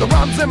punk with the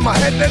rhymes in my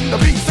head and the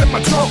beats in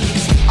my trunk.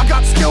 I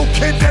got skill,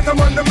 kid, and I'm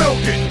under milk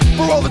it.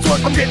 For all it's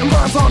worth, I'm getting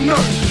rhymes on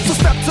nerves. So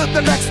step to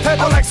the next head,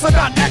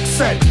 Alexa.X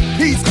said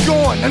he's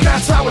gone, and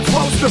that's how it's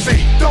supposed to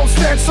be. Don't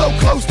stand so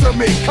close to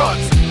me,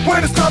 cuz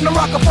when it's time to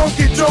rock a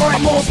funky joint,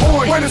 I'm on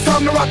point. When it's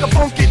time to rock a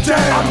funky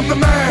jam, I'm the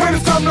man. When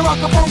it's time to rock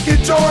a funky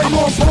joint, I'm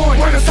on point.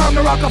 When it's time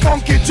to rock a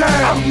funky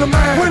jam, I'm the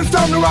man. When it's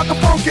time to rock a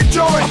funky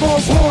joint, I'm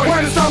on point.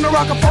 When it's time to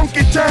rock a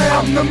funky jam,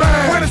 I'm the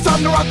man. When it's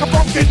time to rock a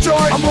funky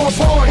joint, I'm on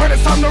point. When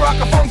it's time to rock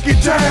a funky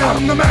jam,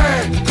 I'm the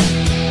man.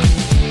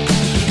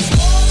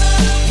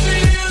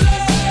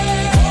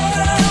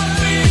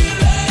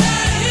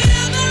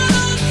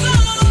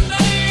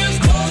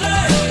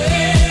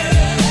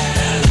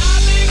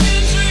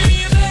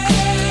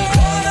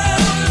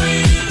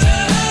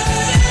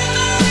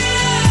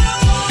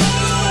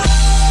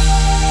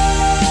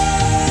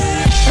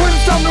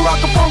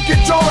 Rock a funky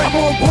joint, I'm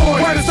on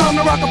point. When it's time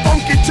to rock a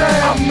funky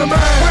jam, I'm the man.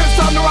 When it's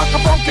time to rock a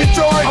funky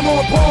joint, I'm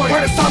on point.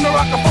 When it's time to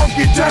rock a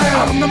funky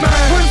jam, I'm the man.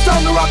 When it's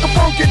time to rock a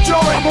funky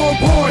joint, I'm on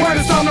point. When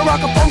it's time to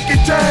rock a funky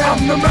jam,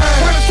 I'm the man.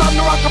 When it's time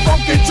to rock a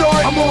funky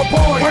joint, I'm on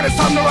point. When it's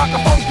time to rock a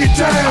funky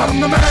jam, I'm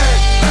the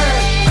man.